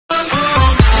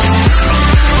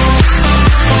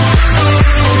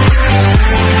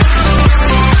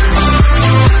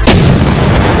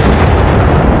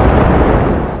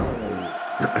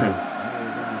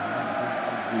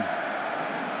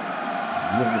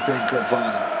European Cup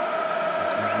final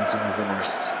between Nottingham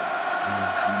Forest and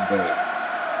Hamburg.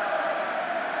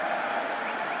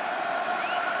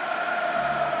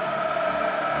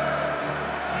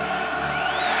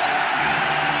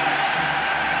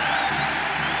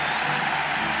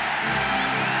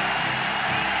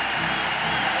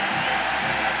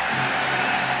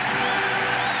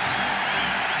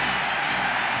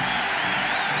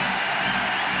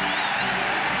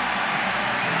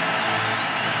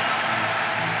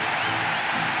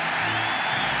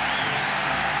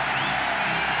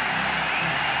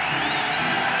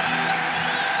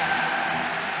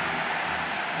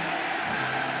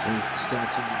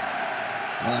 Starting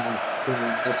lineup for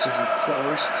Nottingham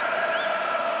Forest,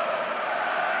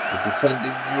 the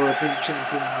defending European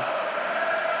champion.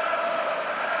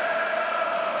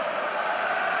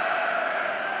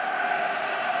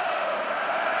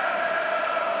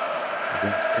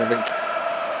 Against Coventry.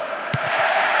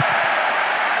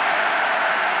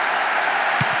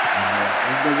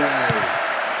 Underway.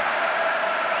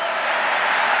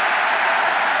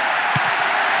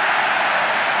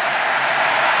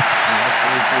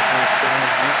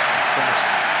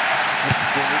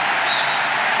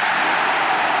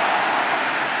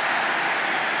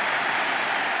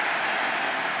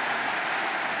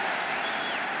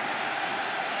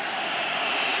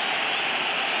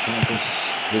 Campus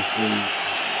with the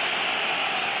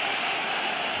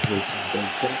floating goal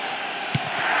kick.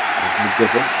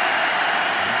 McGovern.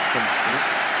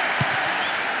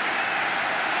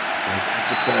 Goes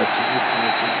into Burton,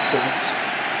 Burton's Trent.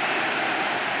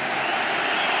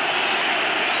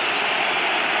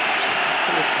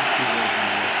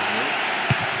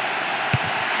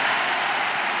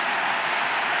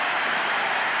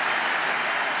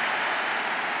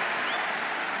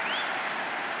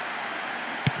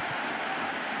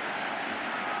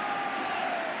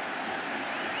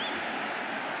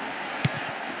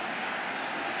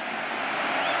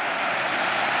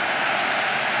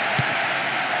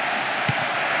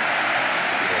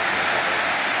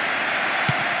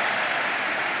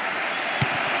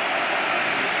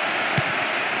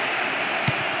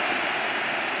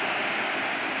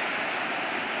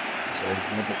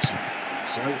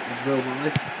 So, in real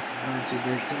life,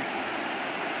 1980,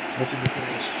 Nottingham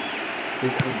Forest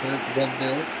beat Hamburg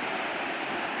 1-0.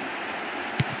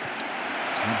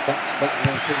 So, back-to-back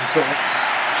European Cups.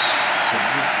 So,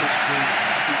 new history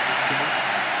repeats itself.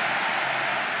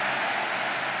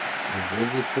 And we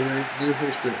will create new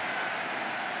history.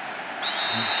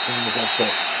 And stars I've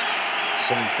got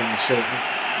so far shortly.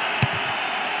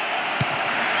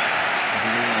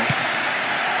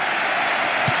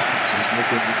 So, it's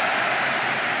making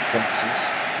Francis,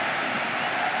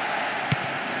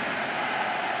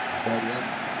 Bowler,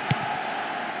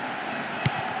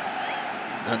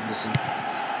 Anderson,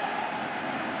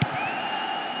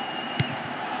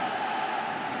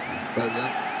 Bowler,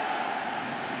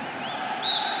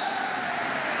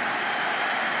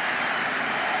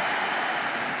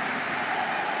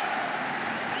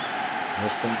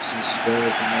 Francis scored in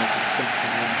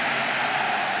 1979.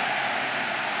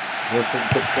 European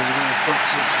Cup final,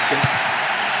 Francis again.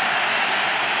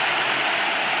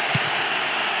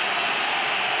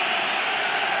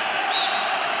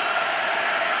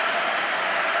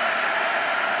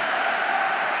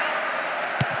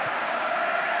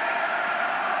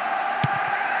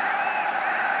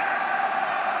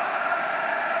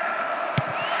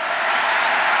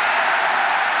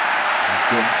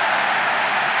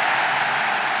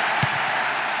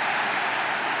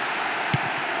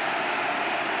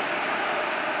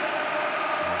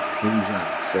 Conclusion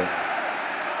for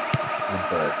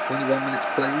Hamburg. 21 minutes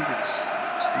played. It's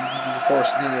Nottingham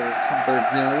Forest 0, Hamburg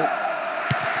 0.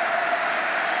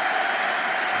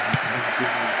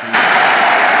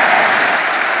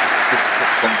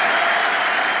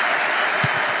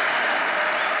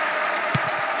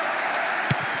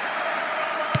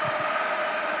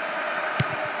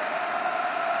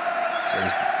 So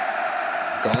it's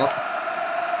Garth.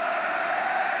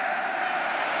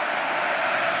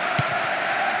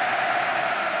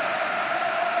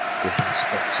 Different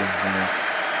stops in there.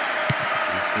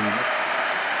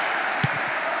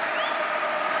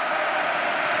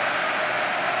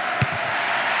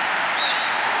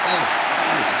 Oh,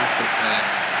 there's a good there.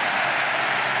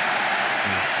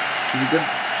 Keegan.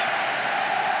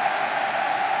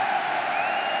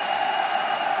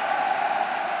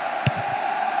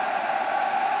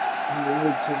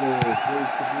 Good to the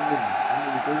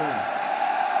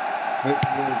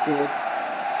very good.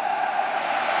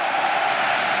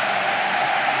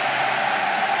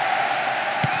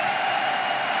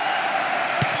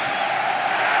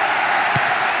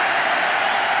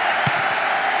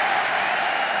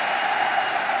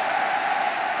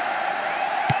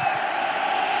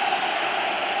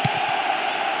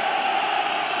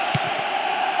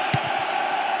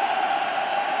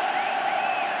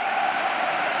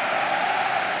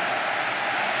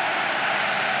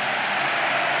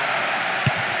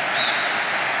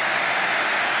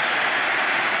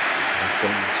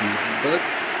 to Hamburg.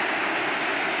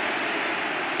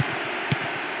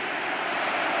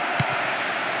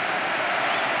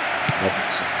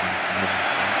 Robinson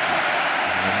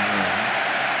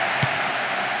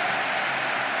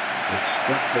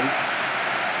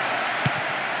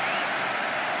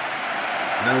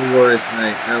no worries,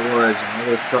 mate, no worries. I'm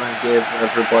always trying to give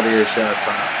everybody a shout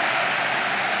out.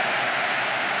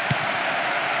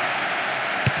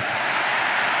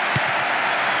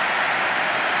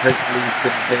 Hopefully you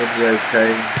can hear me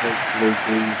okay.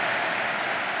 Hopefully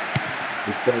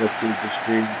the quality of the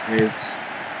stream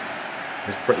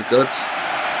is pretty good.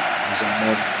 As I'm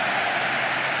on a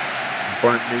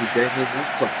brand new gaming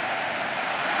laptop.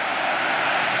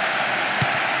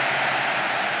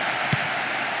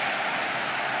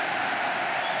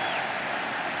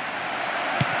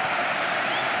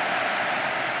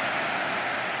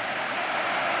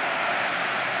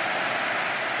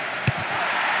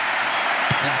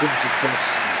 Comes across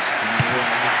and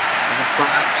the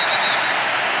back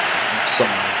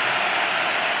side.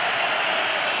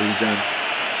 Bujan.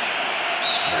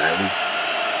 No, he's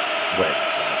wet.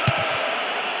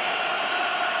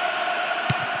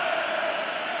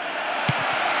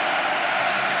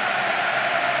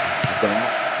 The bar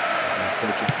is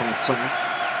approaching half time.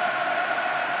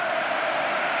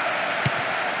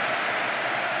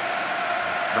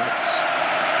 There's Perks.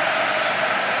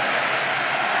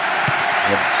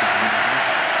 Robinson wins it.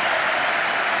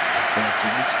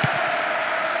 Burton's.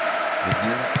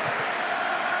 Again.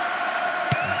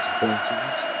 That's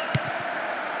Burton's.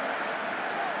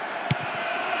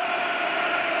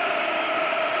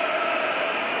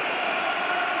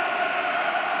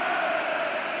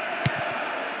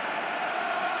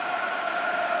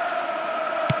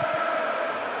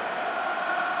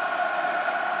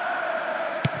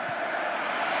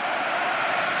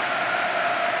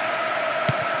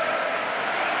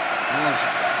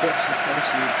 Across the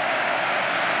first league.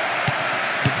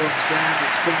 The box there,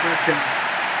 it's come back and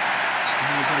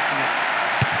Styles open it.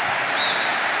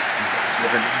 He's actually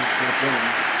had a new club run.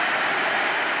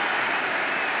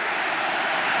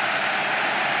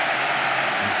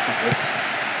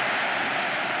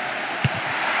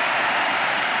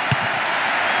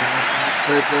 First time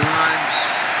cleared the lines.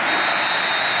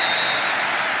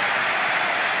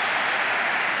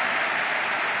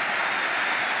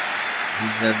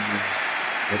 And then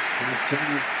it's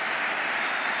continued.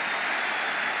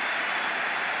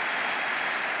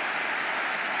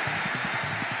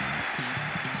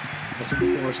 Of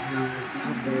course, now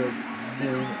Hamburg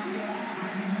nil.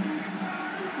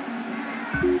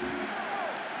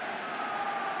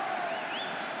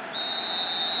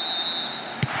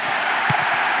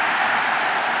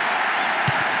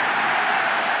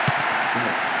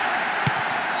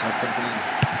 Second half.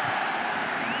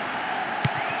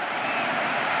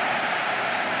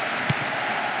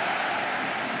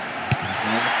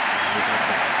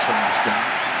 Charged down.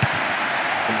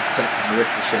 He's taking the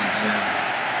ricochet down.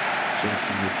 So he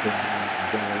can return and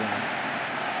go around.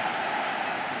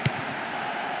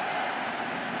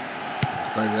 Let's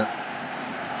play that.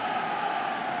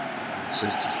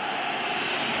 Francis just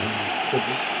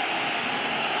cover.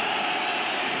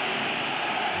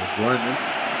 There's Roman.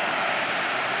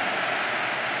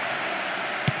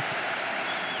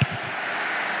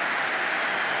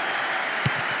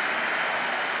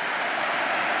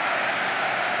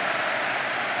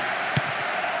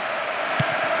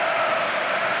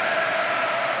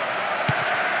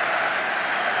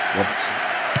 Robinson.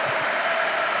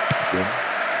 Again.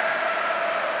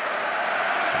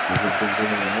 Everything's in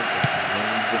the way, but no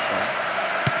one's at back.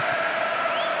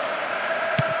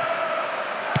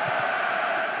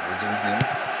 There's on here.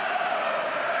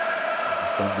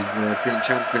 Defending European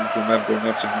champions, remember,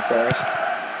 Nottingham Forest.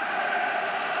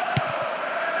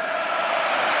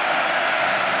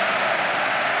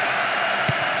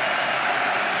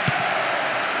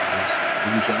 There's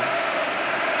Bujan.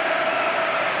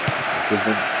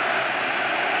 Given.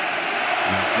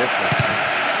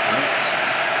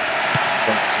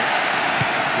 Francis,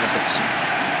 Robertson,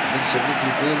 and then some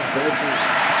lovely ball, Burgess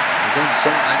is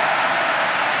onside,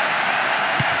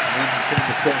 and then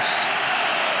coming across,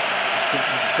 he's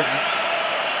thinking the attack,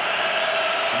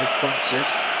 so with Francis,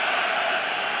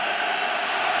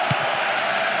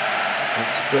 and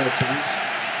to Burgess,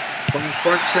 finds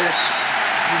Francis,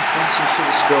 and Francis should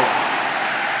have scored.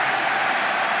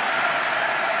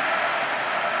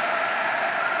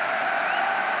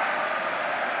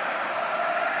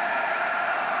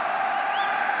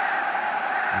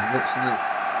 Looks like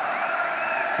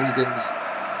Egan's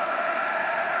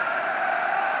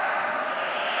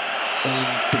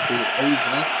time could be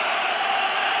over.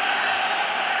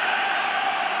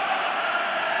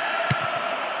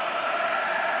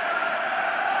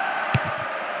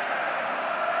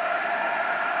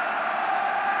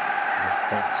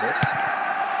 Francis.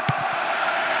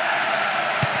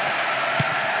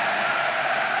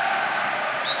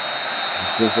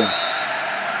 Given.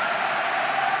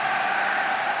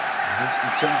 Nasty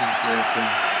challenge there from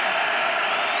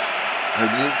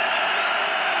O'Neill.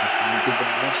 Given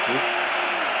lost it.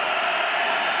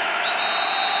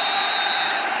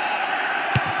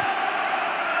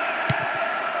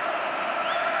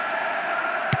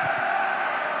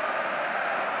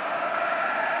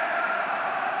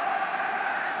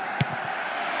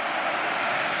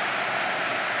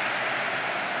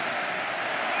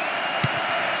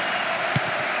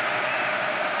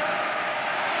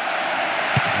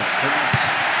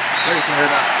 Where's the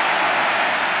header?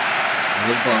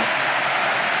 The ball.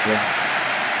 Yeah.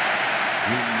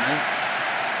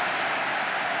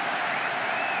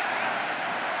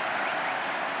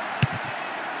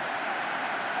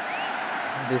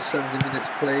 There's 70 minutes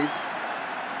played.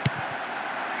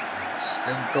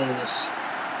 Still goalless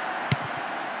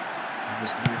in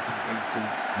this 1980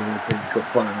 European Cup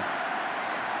final.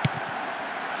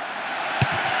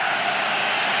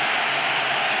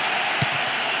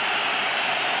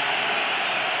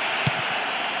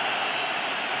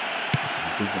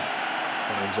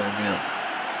 Finds O'Neill.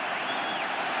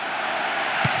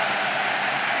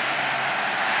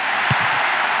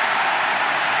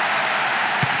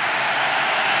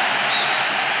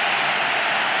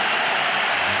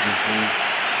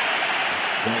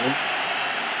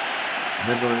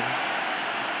 Memory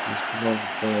has come on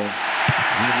for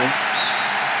Newman.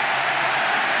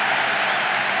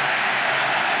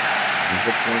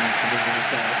 Another point coming on the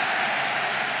side.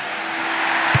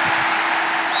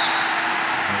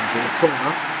 A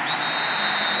corner.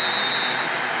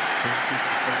 20%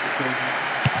 corner.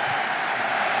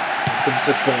 Here comes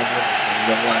the corner. It's going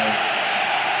the way.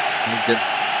 Megan.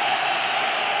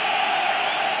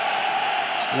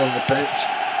 Still on the pitch.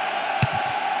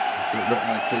 It looked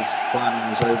like his final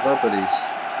was over, but he's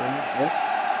still not there.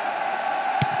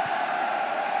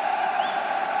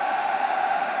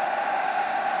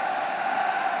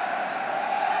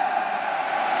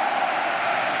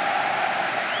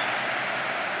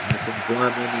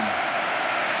 Lyman and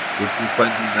would be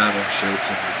finding now on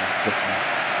Shelton.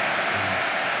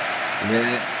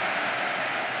 Yeah.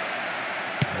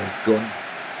 Gun.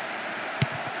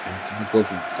 Into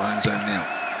McGovern. Finds O'Neill.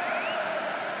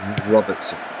 And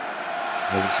Robertson.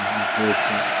 Robertson in 14.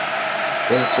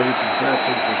 Bertels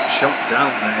was chopped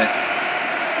down there.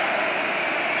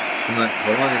 Like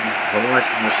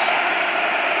Horizonus.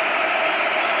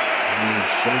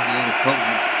 Showing the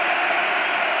opponent.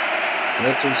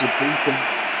 Bertels are beaten.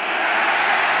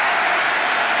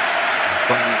 And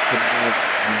finally comes out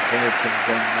and Hall comes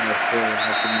on now for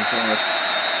Nottingham Forest.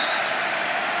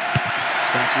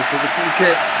 Francis with the free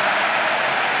kick.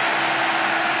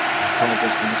 And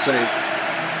Parker's going to save.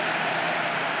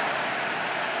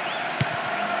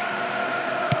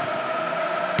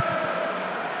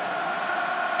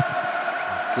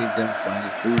 Keegan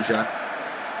finds Buja.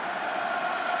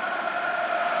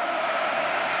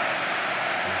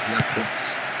 Jacobs.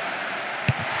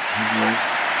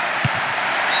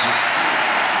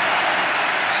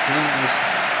 Stars.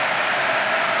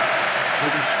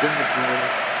 Having started well.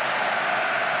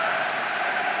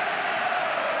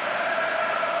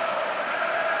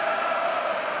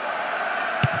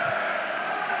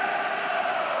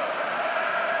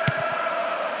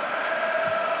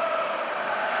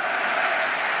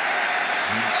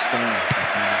 And Star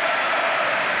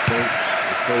approach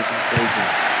the closing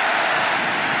stages.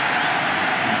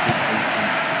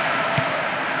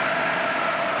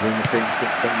 European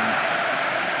Cup final.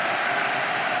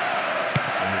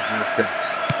 So Jacobs.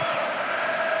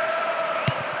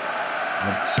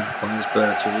 Robertson finds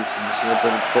Bertels, and this is a bit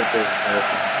of football there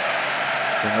from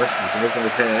Forest. There's also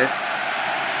here.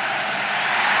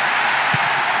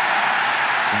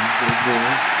 Into the ball.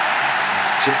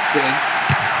 It's chipped in.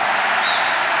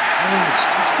 Oh, it's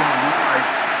just gone wide.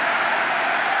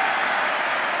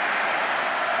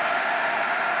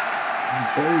 And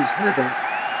Bowie's header.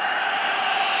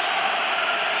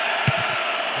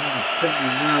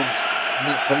 Penny round in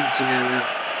that penalty area.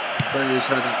 Bowie's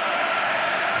header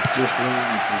is just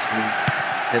right as we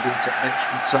head into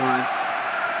extra time.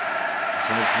 So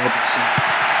there's Robertson.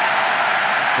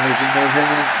 Plays in no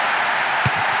heading.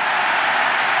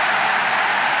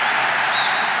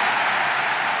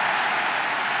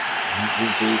 And it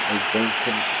will be a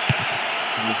broken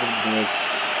Hamburg.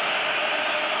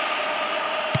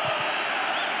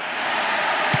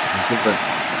 And Given.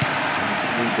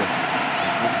 Santiago.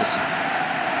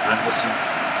 Anderson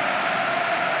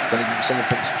getting himself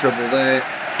into trouble there.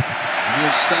 And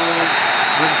he'll start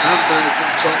when Hamburg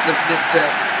looks like they've nicked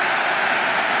it.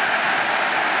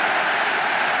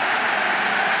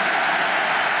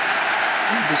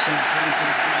 Henderson.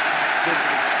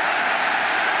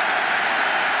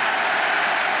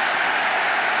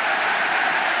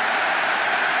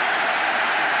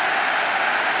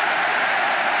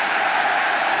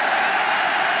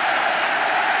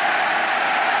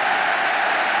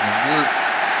 And that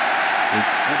would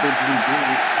probably be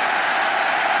it.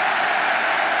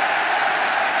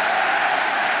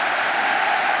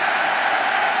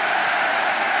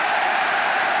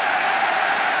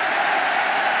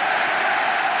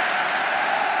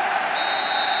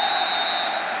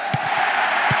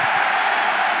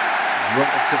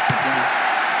 Relatively good.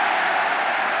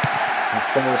 And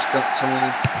Forrest got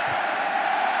time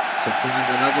to find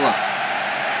another one.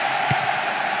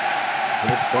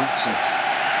 Will Francis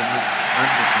finds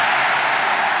Anderson.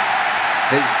 It's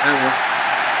his error.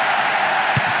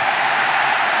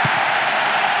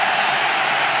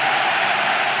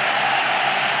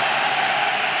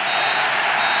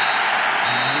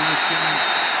 Nice and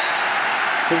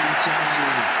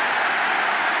 49.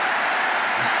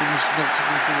 He's finished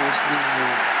Nottingham Forest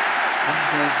now.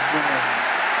 Hamburg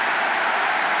 1.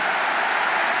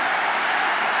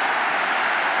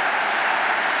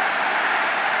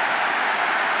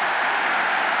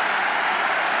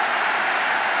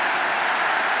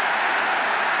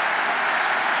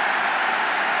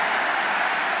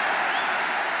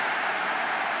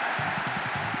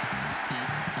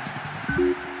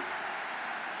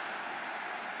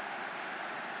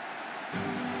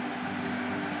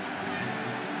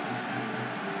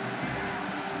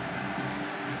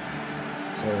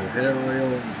 So here I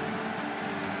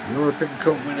am, European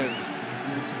Cup winner,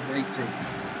 1980,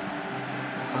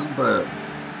 Hamburg.